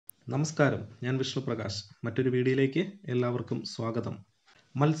നമസ്കാരം, ഞാൻ വിഷ്ണു പ്രകാശ്. മറ്റൊരു വീഡിയോയിലേക്ക് എല്ലാവർക്കും സ്വാഗതം.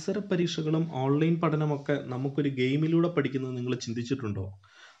 മത്സര പരീക്ഷകളും ഓൺലൈൻ പഠനമൊക്കെ നമുക്കൊരു ഗെയിമിലൂടെ പഠിക്കുന്നത് നിങ്ങൾ ചിന്തിച്ചിട്ടുണ്ടോ?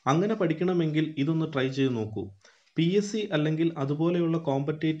 അങ്ങനെ പഠിക്കണമെങ്കിൽ ഇതൊന്ന് ട്രൈ ചെയ്ത് നോക്കൂ. PSC അല്ലെങ്കിൽ അതുപോലെയുള്ള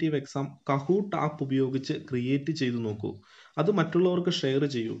കോമ്പറ്റേറ്റീവ് എക്സാം കഹൂട്ട് ആപ്പ് ഉപയോഗിച്ച് ക്രിയേറ്റ് ചെയ്ത് നോക്കൂ. അത് മറ്റുള്ളവർക്ക് ഷെയർ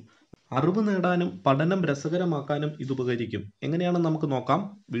ചെയ്യൂ. അറിവ് നേടാനും പഠനം രസകരമാക്കാനും ഇത് ഉപകരിക്കും. എങ്ങനെയാണെന്ന് നമുക്ക് നോക്കാം.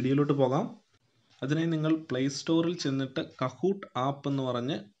 വീഡിയോയിലോട്ട് പോകാം. അതിനായി നിങ്ങൾ പ്ലേ സ്റ്റോറിൽ ചെന്നിട്ട് കഹൂട്ട് ആപ്പ് എന്ന്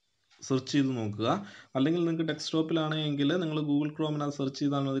പറഞ്ഞ് സെർച്ച് ചെയ്ത് നോക്കുക. അല്ലെങ്കിൽ നിങ്ങൾക്ക് ഡെസ്ക്ടോപ്പിലാണെങ്കിൽ നിങ്ങൾ ഗൂഗിൾ ക്രോമിനകത്ത് സെർച്ച്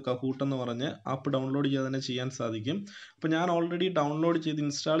ചെയ്താൽ മതി കഹൂട്ട് എന്ന് പറഞ്ഞ് ആപ്പ് ഡൗൺലോഡ് ചെയ്യാൻ തന്നെ ചെയ്യാൻ സാധിക്കും. അപ്പോൾ ഞാൻ ഓൾറെഡി ഡൗൺലോഡ് ചെയ്ത്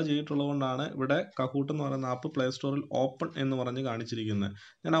ഇൻസ്റ്റാൾ ചെയ്തിട്ടുള്ളത് കൊണ്ടാണ് ഇവിടെ കഹൂട്ട് എന്ന് പറയുന്ന ആപ്പ് പ്ലേ സ്റ്റോറിൽ ഓപ്പൺ എന്ന് പറഞ്ഞ് കാണിച്ചിരിക്കുന്നത്.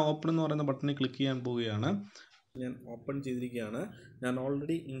 ഞാൻ ആ ഓപ്പൺ എന്ന് പറയുന്ന ബട്ടണിൽ ക്ലിക്ക് ചെയ്യാൻ പോവുകയാണ്. ഞാൻ ഓപ്പൺ ചെയ്തിരിക്കുകയാണ്. ഞാൻ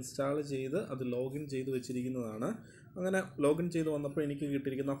ഓൾറെഡി ഇൻസ്റ്റാൾ ചെയ്ത് അത് ലോഗിൻ ചെയ്ത് വെച്ചിരിക്കുന്നതാണ്. അങ്ങനെ ലോഗിൻ ചെയ്ത് വന്നപ്പോൾ എനിക്ക്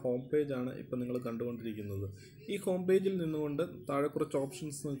കിട്ടിയിരിക്കുന്ന ഹോം പേജാണ് ഇപ്പം നിങ്ങൾ കണ്ടുകൊണ്ടിരിക്കുന്നത്. ഈ ഹോം പേജിൽ നിന്നുകൊണ്ട് താഴെ കുറച്ച്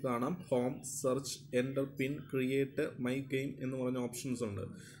ഓപ്ഷൻസ് കാണാം. Home, search, enter pin, create, my game എന്ന് പറഞ്ഞ ഓപ്ഷൻസ് ഉണ്ട്.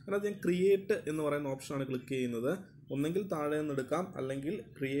 അതിനകത്ത് ഞാൻ ക്രിയേറ്റ് എന്ന് പറയുന്ന ഓപ്ഷനാണ് ക്ലിക്ക് ചെയ്യുന്നത്. ഒന്നെങ്കിൽ താഴെ നിന്ന് എടുക്കാം, അല്ലെങ്കിൽ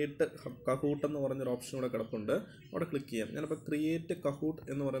ക്രിയേറ്റ് കഹൂട്ട് എന്ന് പറഞ്ഞൊരു ഓപ്ഷൻ ഇവിടെ കിടപ്പുണ്ട്, അവിടെ ക്ലിക്ക് ചെയ്യാം. ഞാനിപ്പോൾ ക്രിയേറ്റ് കഹൂട്ട്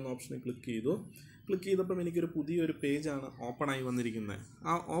എന്ന് പറയുന്ന ഓപ്ഷനിൽ ക്ലിക്ക് ചെയ്തു. ക്ലിക്ക് ചെയ്തപ്പം എനിക്കൊരു പുതിയൊരു പേജാണ് ഓപ്പണായി വന്നിരിക്കുന്നത്.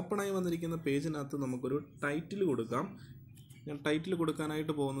 ആ ഓപ്പണായി വന്നിരിക്കുന്ന പേജിനകത്ത് നമുക്കൊരു ടൈറ്റിൽ കൊടുക്കാം. ഞാൻ ടൈറ്റിൽ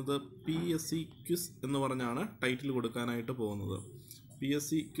കൊടുക്കാനായിട്ട് പോകുന്നത് PSC ക്വിസ് എന്ന് പറഞ്ഞാണ് ടൈറ്റിൽ കൊടുക്കാനായിട്ട് പോകുന്നത്.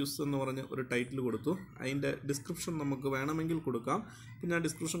 PSC ക്വിസ് എന്ന് പറഞ്ഞ് ഒരു ടൈറ്റിൽ കൊടുത്തു. അതിൻ്റെ ഡിസ്ക്രിപ്ഷൻ നമുക്ക് വേണമെങ്കിൽ കൊടുക്കാം. പിന്നെ ആ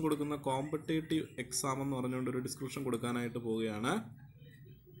ഡിസ്ക്രിപ്ഷൻ കൊടുക്കുന്ന കോമ്പറ്റേറ്റീവ് എക്സാം എന്ന് പറഞ്ഞുകൊണ്ട് ഒരു ഡിസ്ക്രിപ്ഷൻ കൊടുക്കാനായിട്ട് പോവുകയാണ്.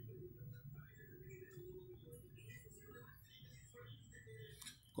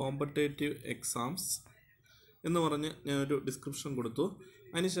 കോമ്പറ്റേറ്റീവ് എക്സാംസ് എന്ന് പറഞ്ഞ് ഞാനൊരു ഡിസ്ക്രിപ്ഷൻ കൊടുത്തു.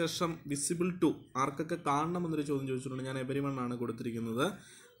 അതിനുശേഷം വിസിബിൾ ടു ആർക്കൊക്കെ കാണണമെന്നൊരു ചോദ്യം ചോദിച്ചിട്ടുണ്ട്. ഞാൻ എവരിവൺ ആണ് കൊടുത്തിരിക്കുന്നത്.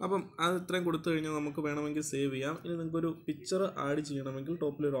 അപ്പം അത് ഇത്രയും കൊടുത്തു കഴിഞ്ഞാൽ നമുക്ക് വേണമെങ്കിൽ സേവ് ചെയ്യാം. ഇനി നിങ്ങൾക്കൊരു പിക്ചർ ആഡ് ചെയ്യണമെങ്കിൽ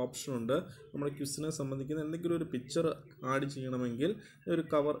ടോപ്പിലൊരു ഓപ്ഷൻ ഉണ്ട്. നമ്മുടെ ക്വിസിനെ സംബന്ധിക്കുന്ന എന്തെങ്കിലും ഒരു പിക്ചർ ആഡ് ചെയ്യണമെങ്കിൽ ഒരു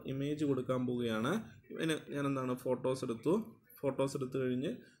കവർ ഇമേജ് കൊടുക്കാൻ പോവുകയാണ്. ഇതിന് ഞാൻ ഫോട്ടോസ് എടുത്തു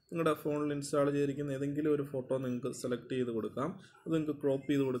കഴിഞ്ഞ് നിങ്ങളുടെ ഫോണിൽ ഇൻസ്റ്റാൾ ചെയ്തിരിക്കുന്ന ഏതെങ്കിലും ഒരു ഫോട്ടോ നിങ്ങൾക്ക് സെലക്ട് ചെയ്ത് കൊടുക്കാം. അത് നിങ്ങൾക്ക് ക്രോപ്പ്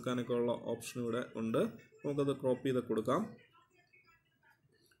ചെയ്ത് കൊടുക്കാനൊക്കെ ഉള്ള ഓപ്ഷൻ ഇവിടെ ഉണ്ട്. നമുക്കത് ക്രോപ്പ് ചെയ്ത് കൊടുക്കാം.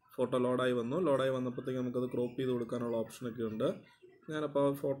 ഫോട്ടോ ലോഡായി വന്നപ്പോഴത്തേക്ക് നമുക്കത് ക്രോപ്പ് ചെയ്ത് കൊടുക്കാനുള്ള ഓപ്ഷനൊക്കെ ഉണ്ട്. ഞാനപ്പോൾ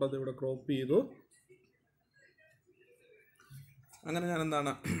ആ ഫോട്ടോ ഇവിടെ ക്രോപ്പ് ചെയ്തു. അങ്ങനെ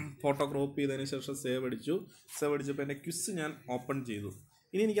ഞാൻ ഫോട്ടോ ക്രോപ്പ് ചെയ്തതിന് ശേഷം സേവ് അടിച്ചപ്പോൾ എൻ്റെ ക്വിസ് ഞാൻ ഓപ്പൺ ചെയ്തു.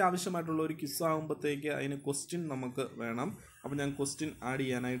 ഇനി എനിക്ക് ആവശ്യമായിട്ടുള്ള ഒരു ക്വിസ് ആകുമ്പോഴത്തേക്ക് അതിന് ക്വസ്റ്റ്യൻ നമുക്ക് വേണം. അപ്പോൾ ഞാൻ ക്വസ്റ്റ്യൻ ആഡ്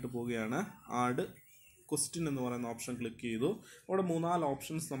ചെയ്യാനായിട്ട് പോവുകയാണ്. ആഡ് ക്വസ്റ്റ്യൻ എന്ന് പറയുന്ന ഓപ്ഷൻ ക്ലിക്ക് ചെയ്തു. അവിടെ 3-4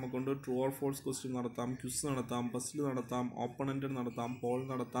 ഓപ്ഷൻസ് നമുക്കുണ്ട്. ട്രൂ ഓർ ഫോൾസ് ക്വസ്റ്റ്യൻ നടത്താം, ക്വിസ് നടത്താം, പസിൽ നടത്താം, ഓപ്പണൻറ്റ് നടത്താം, പോൾ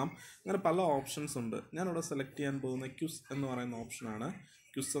നടത്താം. അങ്ങനെ പല ഓപ്ഷൻസ് ഉണ്ട്. ഞാനിവിടെ സെലക്ട് ചെയ്യാൻ പോകുന്ന ക്വിസ് എന്ന് പറയുന്ന ഓപ്ഷനാണ്.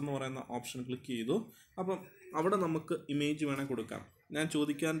 ക്വിസ് എന്ന് പറയുന്ന ഓപ്ഷൻ ക്ലിക്ക് ചെയ്തു. അപ്പം അവിടെ നമുക്ക് ഇമേജ് വേണമെങ്കിൽ കൊടുക്കാം. ഞാൻ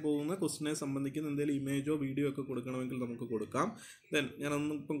ചോദിക്കാൻ പോകുന്ന ക്വസ്റ്റിനെ സംബന്ധിക്കുന്ന എന്തെങ്കിലും ഇമേജോ വീഡിയോ ഒക്കെ കൊടുക്കണമെങ്കിൽ നമുക്ക് കൊടുക്കാം.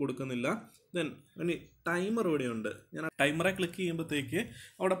 ഞാനൊന്നും ഇപ്പം കൊടുക്കുന്നില്ല. ഇനി ടൈമർ ഇവിടെയുണ്ട്. ഞാൻ ടൈമറെ ക്ലിക്ക് ചെയ്യുമ്പോഴത്തേക്ക്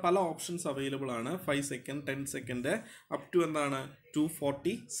അവിടെ പല ഓപ്ഷൻസ് അവൈലബിൾ ആണ്. 5 second, 10 second, up to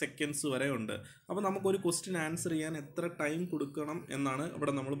 240 seconds വരെ ഉണ്ട്. അപ്പോൾ നമുക്കൊരു ക്വസ്റ്റ്യൻ ആൻസർ ചെയ്യാൻ എത്ര ടൈം കൊടുക്കണം എന്നാണ്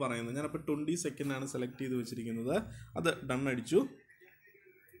ഇവിടെ നമ്മൾ പറയുന്നത്. ഞാനപ്പോൾ 20 സെക്കൻഡാണ് സെലക്ട് ചെയ്ത് വെച്ചിരിക്കുന്നത്. അത് ഡൺ അടിച്ചു.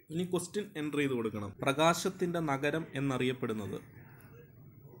 ഇനി ക്വസ്റ്റ്യൻ എൻ്റർ ചെയ്ത് കൊടുക്കണം. പ്രകാശത്തിൻ്റെ നഗരം എന്നറിയപ്പെടുന്നത്.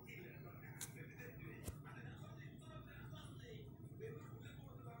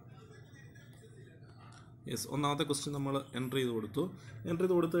 ഒന്നാമത്തെ ക്വസ്റ്റ്യൻ നമ്മൾ എൻ്റർ ചെയ്ത് കൊടുത്തു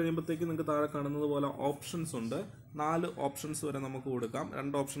കഴിയുമ്പോഴത്തേക്ക് നിങ്ങൾക്ക് താഴെ കാണുന്നത് പോലെ ഓപ്ഷൻസ് ഉണ്ട്. 4 ഓപ്ഷൻസ് വരെ നമുക്ക് കൊടുക്കാം.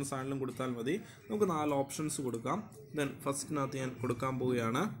 2 ഓപ്ഷൻസ് ആണെങ്കിലും കൊടുത്താൽ മതി. നമുക്ക് 4 ഓപ്ഷൻസ് കൊടുക്കാം. ഫസ്റ്റിനകത്ത് ഞാൻ കൊടുക്കാൻ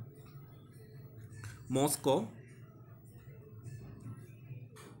പോവുകയാണ് മോസ്കോ.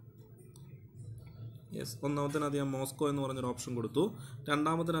 ഒന്നാമത്തിനകത്ത് ഞാൻ മോസ്കോ എന്ന് പറഞ്ഞൊരു ഓപ്ഷൻ കൊടുത്തു.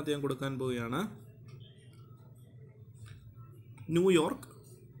 രണ്ടാമത്തിനകത്ത് ഞാൻ കൊടുക്കാൻ പോവുകയാണ് ന്യൂയോർക്ക്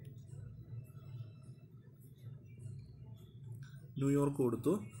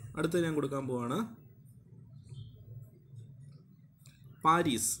കൊടുത്തു. അടുത്ത ഞാൻ കൊടുക്കാൻ പോവാണ്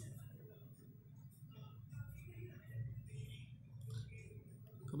പാരീസ്.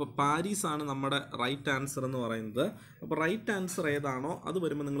 അപ്പോൾ പാരീസ് ആണ് നമ്മുടെ റൈറ്റ് ആൻസർ എന്ന് പറയുന്നത്. അപ്പോൾ റൈറ്റ് ആൻസർ ഏതാണോ അത്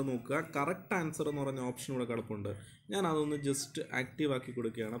വരുമ്പോൾ നിങ്ങൾ നോക്കുക. കറക്റ്റ് ആൻസർ എന്ന് പറഞ്ഞ ഓപ്ഷൻ ഇവിടെ കിടപ്പുണ്ട്. ഞാൻ അതൊന്ന് ജസ്റ്റ് ആക്റ്റീവ് ആക്കി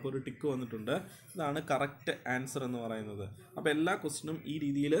കൊടുക്കുകയാണ്. അപ്പോൾ ഒരു ടിക്ക് വന്നിട്ടുണ്ട്. ഇതാണ് കറക്റ്റ് ആൻസർ എന്ന് പറയുന്നത്. അപ്പോൾ എല്ലാ ക്വസ്റ്റിനും ഈ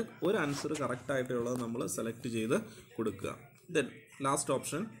രീതിയിൽ ഒരു ആൻസർ കറക്റ്റായിട്ടുള്ളത് നമ്മൾ സെലക്ട് ചെയ്ത് കൊടുക്കുക. Last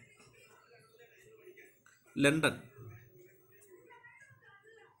option London.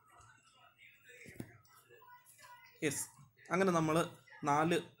 അങ്ങനെ നമ്മൾ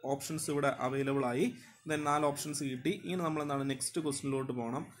 4 ഓപ്ഷൻസ് ഇവിടെ അവൈലബിൾ ആയി. ദെൻ 4 ഓപ്ഷൻസ് കിട്ടി. ഇനി നമ്മളെന്താണ് നെക്സ്റ്റ് ക്വസ്റ്റ്യനിലോട്ട്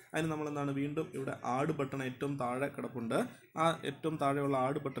പോകണം. അതിന് നമ്മളെന്താണ് വീണ്ടും ഇവിടെ ആഡ് ബട്ടൺ ഏറ്റവും താഴെ കിടപ്പുണ്ട്. ആ ഏറ്റവും താഴെയുള്ള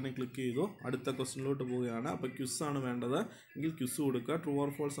ആഡ് ബട്ടണിൽ ക്ലിക്ക് ചെയ്തു അടുത്ത ക്വസ്റ്റ്യനിലോട്ട് പോവുകയാണ്. അപ്പോൾ ക്വിസാണ് വേണ്ടത് എങ്കിൽ ക്വിസ് കൊടുക്കുക. ട്രൂ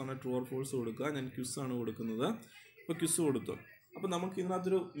ഓർ ഫോൾസ് ആണ് ട്രൂ ഓർ ഫോൾസ് കൊടുക്കുക. ഞാൻ ക്വിസാണ് കൊടുക്കുന്നത്. ഇപ്പോൾ ക്വിസ് കൊടുത്തു. അപ്പോൾ നമുക്ക്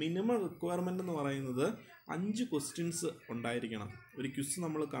ഇതിനകത്തൊരു മിനിമം റിക്വയർമെൻ്റ് എന്ന് പറയുന്നത് 5 ക്വസ്റ്റ്യൻസ് ഉണ്ടായിരിക്കണം. ഒരു ക്വിസ്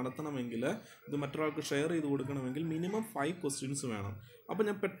നമ്മൾ നടത്തണമെങ്കിൽ ഇത് മറ്റൊരാൾക്ക് ഷെയർ ചെയ്ത് കൊടുക്കണമെങ്കിൽ മിനിമം 5 ക്വസ്റ്റ്യൻസ് വേണം. അപ്പോൾ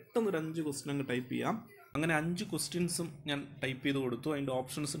ഞാൻ പെട്ടെന്ന് ഒരു 5 ക്വസ്റ്റ്യൻ അങ്ങ് ടൈപ്പ് ചെയ്യാം. അങ്ങനെ 5 ക്വസ്റ്റ്യൻസും ഞാൻ ടൈപ്പ് ചെയ്ത് കൊടുത്തു. അതിൻ്റെ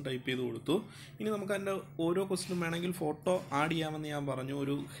ഓപ്ഷൻസും ടൈപ്പ് ചെയ്ത് കൊടുത്തു. ഇനി നമുക്ക് അതിൻ്റെ ഓരോ ക്വസ്റ്റ്യനും വേണമെങ്കിൽ ഫോട്ടോ ആഡ് ചെയ്യാമെന്ന് ഞാൻ പറഞ്ഞു.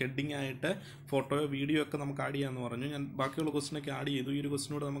 ഒരു ഹെഡിങ് ആയിട്ട് ഫോട്ടോയോ വീഡിയോ ഒക്കെ നമുക്ക് ആഡ് ചെയ്യാമെന്ന് പറഞ്ഞു. ഞാൻ ബാക്കിയുള്ള ക്വസ്റ്റ്യനൊക്കെ ആഡ് ചെയ്തു. ഈ ഒരു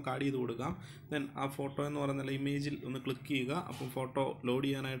ക്വസ്റ്റ്യനോട് നമുക്ക് ആഡ് ചെയ്ത് കൊടുക്കാം. ദെൻ ആ ഫോട്ടോ എന്ന് പറയുന്ന ഇമേജിൽ ഒന്ന് ക്ലിക്ക് ചെയ്യുക. അപ്പം ഫോട്ടോ ലോഡ്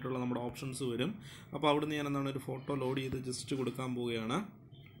ചെയ്യാനായിട്ടുള്ള നമ്മുടെ ഓപ്ഷൻസ് വരും. അപ്പോൾ അവിടുന്ന് ഞാൻ എന്താണ് ഒരു ഫോട്ടോ ലോഡ് ചെയ്ത് ജസ്റ്റ് കൊടുക്കാൻ പോവുകയാണ്.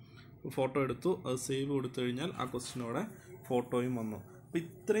 ഫോട്ടോ എടുത്തു, അത് സേവ് കൊടുത്തു കഴിഞ്ഞാൽ ആ ക്വസ്റ്റ്യനോടെ ഫോട്ടോയും വന്നു. അപ്പോൾ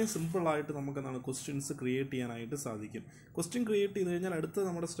ഇത്രയും സിമ്പിളായിട്ട് നമുക്ക് എന്താണ് ക്വസ്റ്റ്യൻസ് ക്രിയേറ്റ് ചെയ്യാനായിട്ട് സാധിക്കും. ക്വസ്റ്റ്യൻ ക്രിയേറ്റ് ചെയ്ത് കഴിഞ്ഞാൽ അടുത്ത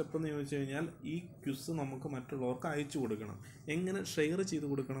നമ്മുടെ സ്റ്റെപ്പ് എന്ന് ചോദിച്ചു കഴിഞ്ഞാൽ ഈ ക്വിസ് നമുക്ക് മറ്റുള്ളവർക്ക് അയച്ചു കൊടുക്കണം. എങ്ങനെ ഷെയർ ചെയ്ത്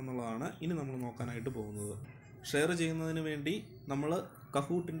കൊടുക്കണം എന്നുള്ളതാണ് ഇനി നമ്മൾ നോക്കാനായിട്ട് പോകുന്നത്. ഷെയർ ചെയ്യുന്നതിന് വേണ്ടി നമ്മൾ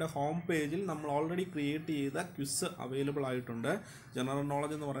കഹൂട്ടിൻ്റെ ഹോം പേജിൽ നമ്മൾ ഓൾറെഡി ക്രിയേറ്റ് ചെയ്ത ക്വിസ് അവൈലബിൾ ആയിട്ടുണ്ട്. ജനറൽ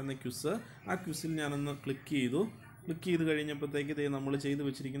നോളജ് എന്ന് പറയുന്ന ക്വിസ്. ആ ക്വിസിൽ ഞാനൊന്ന് ക്ലിക്ക് ചെയ്തു. ക്ലിക്ക് ചെയ്ത് കഴിഞ്ഞപ്പോഴത്തേക്ക് നമ്മൾ ചെയ്ത്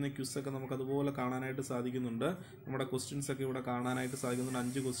വെച്ചിരിക്കുന്ന ക്വിസൊക്കെ നമുക്ക് അതുപോലെ കാണാനായിട്ട് സാധിക്കുന്നുണ്ട്. നമ്മുടെ ക്വസ്റ്റ്യൻസൊക്കെ ഇവിടെ കാണാനായിട്ട് സാധിക്കുന്നുണ്ട്.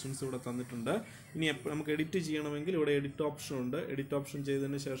 5 ക്വസ്റ്റ്യൻസ് ഇവിടെ തന്നിട്ടുണ്ട്. ഇനി നമുക്ക് എഡിറ്റ് ചെയ്യണമെങ്കിൽ ഇവിടെ എഡിറ്റ് ഓപ്ഷൻ ഉണ്ട്. എഡിറ്റ് ഓപ്ഷൻ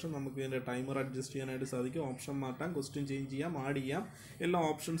ചെയ്തതിന് ശേഷം നമുക്ക് ഇതിൻ്റെ ടൈമർ അഡ്ജസ്റ്റ് ചെയ്യാനായിട്ട് സാധിക്കും. ഓപ്ഷൻ മാറ്റാം, ക്വസ്റ്റ്യൻ ചേഞ്ച് ചെയ്യാം, ആഡ് ചെയ്യാം. എല്ലാ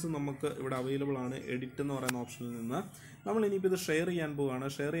ഓപ്ഷൻസും നമുക്ക് ഇവിടെ അവൈലബിൾ ആണ് എഡിറ്റ് എന്ന് പറയുന്ന ഓപ്ഷനിൽ നിന്ന്. നമ്മൾ ഇനിയിപ്പോൾ ഇത് ഷെയർ ചെയ്യാൻ പോവുകയാണ്.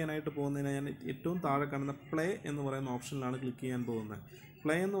 ഷെയർ ചെയ്യാനായിട്ട് പോകുന്നതിന് ഞാൻ ഏറ്റവും താഴെ കാണുന്ന പ്ലേ എന്ന് പറയുന്ന ഓപ്ഷനിലാണ് ക്ലിക്ക് ചെയ്യാൻ പോകുന്നത്.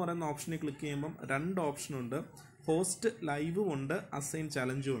 പ്ലേ എന്ന് പറയുന്ന ഓപ്ഷനിൽ ക്ലിക്ക് ചെയ്യുമ്പം 2 ഓപ്ഷനുണ്ട്. ഹോസ്റ്റ് ലൈവും ഉണ്ട്, അസൈൻ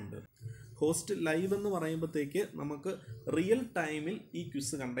ചലഞ്ചും ഉണ്ട്. ഹോസ്റ്റ് ലൈവ് എന്ന് പറയുമ്പോഴത്തേക്ക് നമുക്ക് റിയൽ ടൈമിൽ ഈ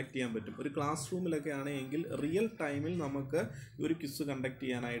ക്വിസ് കണ്ടക്ട് ചെയ്യാൻ പറ്റും. ഒരു ക്ലാസ് റൂമിലൊക്കെ ആണെങ്കിൽ റിയൽ ടൈമിൽ നമുക്ക് ഒരു ക്വിസ് കണ്ടക്ട്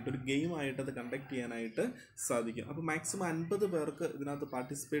ചെയ്യാനായിട്ട്, ഒരു ഗെയിമായിട്ട് അത് കണ്ടക്ട് ചെയ്യാനായിട്ട് സാധിക്കും. അപ്പോൾ മാക്സിമം 50 പേർക്ക് ഇതിനകത്ത്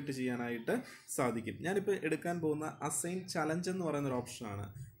പാർട്ടിസിപ്പേറ്റ് ചെയ്യാനായിട്ട് സാധിക്കും. ഞാനിപ്പോൾ എടുക്കാൻ പോകുന്ന അസൈൻ ചലഞ്ച് എന്ന് പറയുന്നൊരു ഓപ്ഷനാണ്.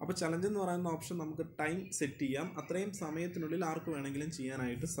 അപ്പോൾ ചലഞ്ച് എന്ന് പറയുന്ന ഓപ്ഷൻ നമുക്ക് ടൈം സെറ്റ് ചെയ്യാം. അത്രയും സമയത്തിനുള്ളിൽ ആർക്ക് വേണമെങ്കിലും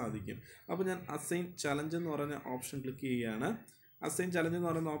ചെയ്യാനായിട്ട് സാധിക്കും. അപ്പോൾ ഞാൻ അസൈൻ ചലഞ്ച് എന്ന് പറയുന്ന ഓപ്ഷൻ ക്ലിക്ക് ചെയ്യുകയാണ്. അസൈൻ ചലഞ്ച് എന്ന്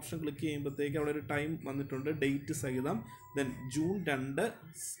പറയുന്ന ഓപ്ഷൻ ക്ലിക്ക് ചെയ്യുമ്പോഴത്തേക്ക് അവിടെ ഒരു ടൈം വന്നിട്ടുണ്ട്, ഡേറ്റ് സഹിതം. ദെൻ ജൂൺ 2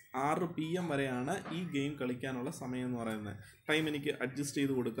 6 PM വരെയാണ് ഈ ഗെയിം കളിക്കാനുള്ള സമയം എന്ന് പറയുന്നത്. ടൈം എനിക്ക് അഡ്ജസ്റ്റ്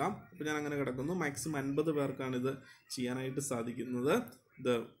ചെയ്ത് കൊടുക്കാം. അപ്പോൾ ഞാൻ അങ്ങനെ കിടക്കുന്നു. മാക്സിമം 50 പേർക്കാണ് ഇത് ചെയ്യാനായിട്ട് സാധിക്കുന്നത്.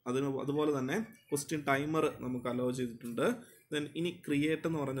 അതുപോലെ തന്നെ ക്വസ്റ്റ്യൻ ടൈമർ നമുക്ക് അലോ ചെയ്തിട്ടുണ്ട്. ദെൻ ഇനി ക്രിയേറ്റ്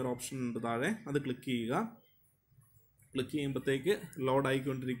എന്ന് പറഞ്ഞൊരു ഓപ്ഷൻ ഉണ്ട് താഴെ, അത് ക്ലിക്ക് ചെയ്യുക. ക്ലിക്ക് ചെയ്യുമ്പോഴത്തേക്ക് ലോഡ്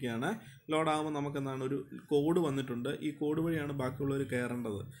ആയിക്കൊണ്ടിരിക്കുകയാണ്. ലോഡാകുമ്പോൾ നമുക്ക് എന്താണ് ഒരു കോഡ് വന്നിട്ടുണ്ട്. ഈ കോഡ് വഴിയാണ് ബാക്കിയുള്ളവർ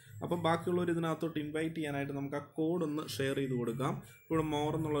കയറേണ്ടത്. അപ്പം ബാക്കിയുള്ളവർ ഇതിനകത്തോട്ട് ഇൻവൈറ്റ് ചെയ്യാനായിട്ട് നമുക്ക് ആ കോഡ് ഒന്ന് ഷെയർ ചെയ്ത് കൊടുക്കാം. ഇവിടെ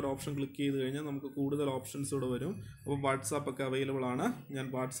മോർ എന്നുള്ളൊരു ഓപ്ഷൻ ക്ലിക്ക് ചെയ്ത് കഴിഞ്ഞാൽ നമുക്ക് കൂടുതൽ ഓപ്ഷൻസ് ഇവിടെ വരും. അപ്പോൾ വാട്സാപ്പൊക്കെ അവൈലബിൾ ആണ്. ഞാൻ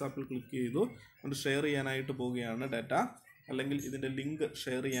വാട്സാപ്പിൽ ക്ലിക്ക് ചെയ്തു. അത് ഷെയർ ചെയ്യാനായിട്ട് പോവുകയാണ് ഡാറ്റ, അല്ലെങ്കിൽ ഇതിൻ്റെ ലിങ്ക്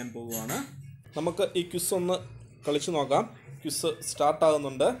ഷെയർ ചെയ്യാൻ പോവുകയാണ്. നമുക്ക് ഈ ക്വിസ് ഒന്ന് കളിച്ചു നോക്കാം. ക്വിസ്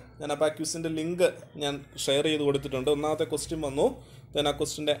സ്റ്റാർട്ടാകുന്നുണ്ട്. ഞാനപ്പോൾ ആ ക്വിസിൻ്റെ ലിങ്ക് ഞാൻ ഷെയർ ചെയ്ത് കൊടുത്തിട്ടുണ്ട്. ഒന്നാമത്തെ ക്വസ്റ്റ്യൻ വന്നു. ദെൻ ആ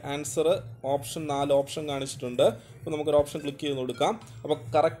ക്വസ്റ്റിൻ്റെ ആൻസർ ഓപ്ഷൻ 4 ഓപ്ഷൻ കാണിച്ചിട്ടുണ്ട്. അപ്പോൾ നമുക്കൊരു ഓപ്ഷൻ ക്ലിക്ക് ചെയ്ത് കൊടുക്കാം. അപ്പോൾ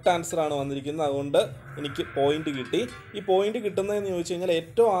കറക്റ്റ് ആൻസറാണ് വന്നിരിക്കുന്നത്. അതുകൊണ്ട് എനിക്ക് പോയിൻ്റ് കിട്ടി. ഈ പോയിൻ്റ് കിട്ടുന്നതെന്ന് ചോദിച്ചു കഴിഞ്ഞാൽ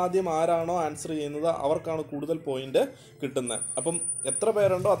ഏറ്റവും ആദ്യം ആരാണോ ആൻസർ ചെയ്യുന്നത് അവർക്കാണ് കൂടുതൽ പോയിൻ്റ് കിട്ടുന്നത്. അപ്പം എത്ര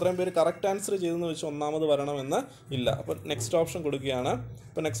പേരുണ്ടോ അത്രയും പേര് കറക്റ്റ് ആൻസർ ചെയ്തെന്ന് വെച്ച് ഒന്നാമത് വരണമെന്ന് ഇല്ല. അപ്പോൾ നെക്സ്റ്റ് ഓപ്ഷൻ കൊടുക്കുകയാണ്.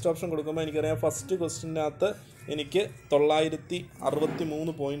 അപ്പോൾ നെക്സ്റ്റ് ഓപ്ഷൻ കൊടുക്കുമ്പോൾ എനിക്കറിയാം ഫസ്റ്റ് ക്വസ്റ്റിനകത്ത് എനിക്ക്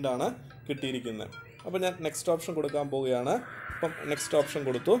 963 പോയിൻ്റാണ് കിട്ടിയിരിക്കുന്നത്. അപ്പോൾ ഞാൻ നെക്സ്റ്റ് ഓപ്ഷൻ കൊടുക്കാൻ പോവുകയാണ്. അപ്പം നെക്സ്റ്റ് ഓപ്ഷൻ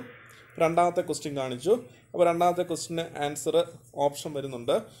കൊടുത്തു. രണ്ടാമത്തെ ക്വസ്റ്റ്യൻ കാണിച്ചു. അപ്പോൾ രണ്ടാമത്തെ ക്വസ്റ്റ്യന് ആൻസർ ഓപ്ഷൻ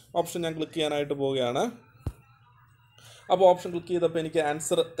വരുന്നുണ്ട്. ഓപ്ഷൻ ഞാൻ ക്ലിക്ക് ചെയ്യാനായിട്ട് പോവുകയാണ്. അപ്പോൾ ഓപ്ഷൻ ക്ലിക്ക് ചെയ്തപ്പോൾ എനിക്ക്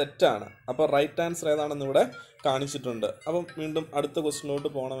ആൻസർ തെറ്റാണ്. അപ്പോൾ റൈറ്റ് ആൻസർ ഏതാണെന്ന് ഇവിടെ കാണിച്ചിട്ടുണ്ട്. അപ്പം വീണ്ടും അടുത്ത ക്വസ്റ്റ്യനിലോട്ട്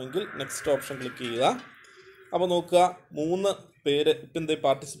പോകണമെങ്കിൽ നെക്സ്റ്റ് ഓപ്ഷൻ ക്ലിക്ക് ചെയ്യുക. അപ്പോൾ നോക്കുക, 3 പേര് ഇപ്പം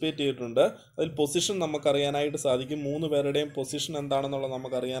പാർട്ടിസിപ്പേറ്റ് ചെയ്തിട്ടുണ്ട്. അതിൽ പൊസിഷൻ നമുക്കറിയാനായിട്ട് സാധിക്കും. 3 പേരുടെയും പൊസിഷൻ എന്താണെന്നുള്ളത്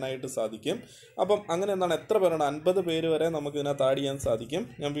നമുക്കറിയാനായിട്ട് സാധിക്കും. അപ്പം അങ്ങനെ എന്താണ്, എത്ര പേരുണ്ട്, 50 പേര് വരെ നമുക്ക് ഇതിനകത്ത് ആഡ് ചെയ്യാൻ സാധിക്കും.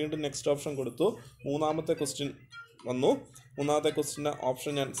 ഞാൻ വീണ്ടും നെക്സ്റ്റ് ഓപ്ഷൻ കൊടുത്തു. മൂന്നാമത്തെ ക്വസ്റ്റ്യൻ വന്നു. മൂന്നാമത്തെ ക്വസ്റ്റ്യൻ്റെ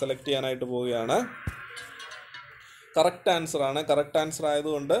ഓപ്ഷൻ ഞാൻ സെലക്ട് ചെയ്യാനായിട്ട് പോവുകയാണ്. കറക്റ്റ് ആൻസറാണ്. കറക്റ്റ് ആൻസർ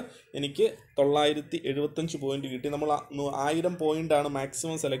ആയതുകൊണ്ട് എനിക്ക് 975 പോയിൻ്റ് കിട്ടി. നമ്മൾ 1000 പോയിൻ്റാണ്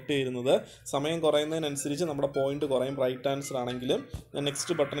മാക്സിമം സെലക്ട് ചെയ്യുന്നത്. സമയം കുറയുന്നതിനനുസരിച്ച് നമ്മുടെ പോയിൻ്റ് കുറയും റൈറ്റ് ആൻസർ ആണെങ്കിലും. ഞാൻ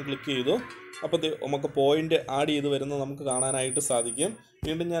നെക്സ്റ്റ് ബട്ടൺ ക്ലിക്ക് ചെയ്തു. അപ്പോൾ നമുക്ക് പോയിൻ്റ് ആഡ് ചെയ്ത് വരുന്നത് നമുക്ക് കാണാനായിട്ട് സാധിക്കും.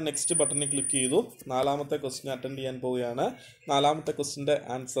 വീണ്ടും ഞാൻ നെക്സ്റ്റ് ബട്ടണിൽ ക്ലിക്ക് ചെയ്തു. 4ാമത്തെ ക്വസ്റ്റ്യൻ അറ്റൻഡ് ചെയ്യാൻ പോവുകയാണ്. 4ാമത്തെ ക്വസ്റ്റ്യൻ്റെ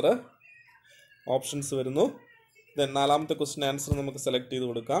ആൻസർ ഓപ്ഷൻസ് വരുന്നു. ദെൻ നാലാമത്തെ ക്വസ്റ്റ്യൻ ആൻസർ നമുക്ക് സെലക്ട് ചെയ്ത്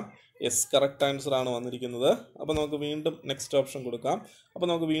കൊടുക്കാം. യെസ്, കറക്റ്റ് ആൻസർ ആണ് വന്നിരിക്കുന്നത്. അപ്പോൾ നമുക്ക് വീണ്ടും നെക്സ്റ്റ് ഓപ്ഷൻ കൊടുക്കാം. അപ്പോൾ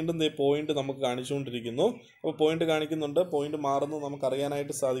നമുക്ക് വീണ്ടും പോയിന്റ് നമുക്ക് കാണിച്ചുകൊണ്ടിരിക്കുന്നു. അപ്പോൾ പോയിന്റ് കാണിക്കുന്നുണ്ട്, പോയിന്റ് മാറുന്നത് നമുക്ക്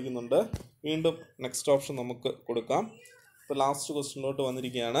അറിയാനായിട്ട് സാധിക്കുന്നുണ്ട്. വീണ്ടും നെക്സ്റ്റ് ഓപ്ഷൻ നമുക്ക് കൊടുക്കാം. ഇപ്പോൾ ലാസ്റ്റ് ക്വസ്റ്റ്യനിലോട്ട്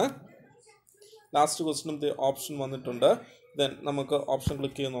വന്നിരിക്കുകയാണ്. ലാസ്റ്റ് ക്വസ്റ്റ്യനും ഓപ്ഷൻ വന്നിട്ടുണ്ട്. ദെൻ നമുക്ക് ഓപ്ഷൻ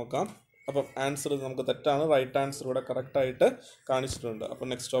ക്ലിക്ക് ചെയ്ത് നോക്കാം. അപ്പം ആൻസർ നമുക്ക് തെറ്റാണ്, റൈറ്റ് ആൻസർ ഇവിടെ കറക്റ്റായിട്ട് കാണിച്ചിട്ടുണ്ട്. അപ്പോൾ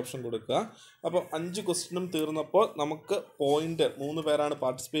നെക്സ്റ്റ് ഓപ്ഷൻ കൊടുക്കുക. അപ്പോൾ 5 ക്വസ്റ്റ്യനും തീർന്നപ്പോൾ നമുക്ക് പോയിന്റ് 3 പേരാണ്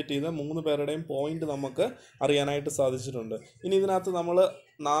പാർട്ടിസിപ്പേറ്റ് ചെയ്തത്. 3 പേരുടെയും പോയിന്റ് നമുക്ക് അറിയാനായിട്ട് സാധിച്ചിട്ടുണ്ട്. ഇനി ഇതിനകത്ത് നമ്മൾ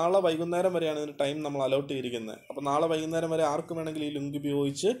നാളെ വൈകുന്നേരം വരെയാണ് ഇതിന് ടൈം നമ്മൾ അലോട്ട് ചെയ്തിരിക്കുന്നത്. അപ്പോൾ നാളെ വൈകുന്നേരം വരെ ആർക്കും വേണമെങ്കിൽ ഈ ലിങ്ക്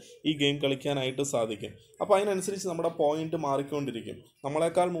ഉപയോഗിച്ച് ഈ ഗെയിം കളിക്കാനായിട്ട് സാധിക്കും. അപ്പോൾ അതിനനുസരിച്ച് നമ്മുടെ പോയിന്റ് മാറിക്കൊണ്ടിരിക്കും.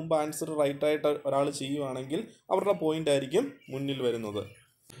 നമ്മളെക്കാൾ മുമ്പ് ആൻസർ റൈറ്റായിട്ട് ഒരാൾ ചെയ്യുവാണെങ്കിൽ അവരുടെ പോയിന്റ് ആയിരിക്കും മുന്നിൽ വരുന്നത്.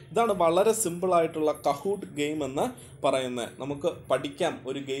 ഇതാണ് വളരെ സിമ്പിളായിട്ടുള്ള കഹൂട്ട് ഗെയിം എന്ന് പറയുന്നത്. നമുക്ക് പഠിക്കാം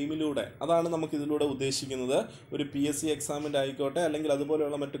ഒരു ഗെയിമിലൂടെ. അതാണ് നമുക്ക് ഇതിലൂടെ ഉദ്ദേശിക്കുന്നത്. ഒരു PSC എക്സാമിൻ്റെ ആയിക്കോട്ടെ, അല്ലെങ്കിൽ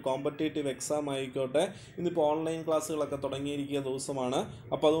അതുപോലെയുള്ള മറ്റ് കോമ്പറ്റേറ്റീവ് എക്സാം ആയിക്കോട്ടെ. ഇന്നിപ്പോൾ ഓൺലൈൻ ക്ലാസ്സുകളൊക്കെ തുടങ്ങിയിരിക്കുന്ന ദിവസമാണ്.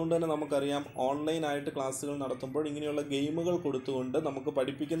 അപ്പോൾ അതുകൊണ്ട് തന്നെ നമുക്കറിയാം ഓൺലൈനായിട്ട് ക്ലാസ്സുകൾ നടത്തുമ്പോൾ ഇങ്ങനെയുള്ള ഗെയിമുകൾ കൊടുത്തുകൊണ്ട് നമുക്ക്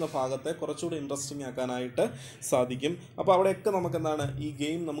പഠിപ്പിക്കുന്ന ഭാഗത്തെ കുറച്ചുകൂടി ഇൻട്രസ്റ്റിംഗ് ആക്കാനായിട്ട് സാധിക്കും. അപ്പോൾ അവിടെയൊക്കെ നമുക്ക് എന്താണ് ഈ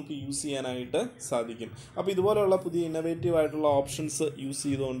ഗെയിം നമുക്ക് യൂസ് ചെയ്യാനായിട്ട് സാധിക്കും. അപ്പോൾ ഇതുപോലെയുള്ള പുതിയ ഇന്നോവേറ്റീവ് ആയിട്ടുള്ള ഓപ്ഷൻസ് യൂസ്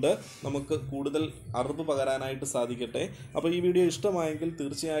ചെയ്തുകൊണ്ട് നമുക്ക് കൂടുതൽ അറിവ് പകരാനായിട്ട് സാധിക്കട്ടെ. അപ്പോൾ ഈ വീഡിയോ ഇഷ്ടമായെങ്കിൽ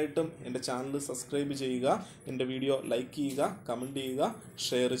തീർച്ചയായിട്ടും എൻ്റെ ചാനൽ സബ്സ്ക്രൈബ് ചെയ്യുക, എൻ്റെ വീഡിയോ ലൈക്ക് ചെയ്യുക, കമൻറ്റ് ചെയ്യുക,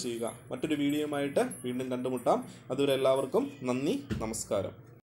 ഷെയർ ചെയ്യുക. മറ്റൊരു വീഡിയോയുമായിട്ട് വീണ്ടും കണ്ടുമുട്ടാം. അതുവരെ എല്ലാവർക്കും നന്ദി, നമസ്കാരം.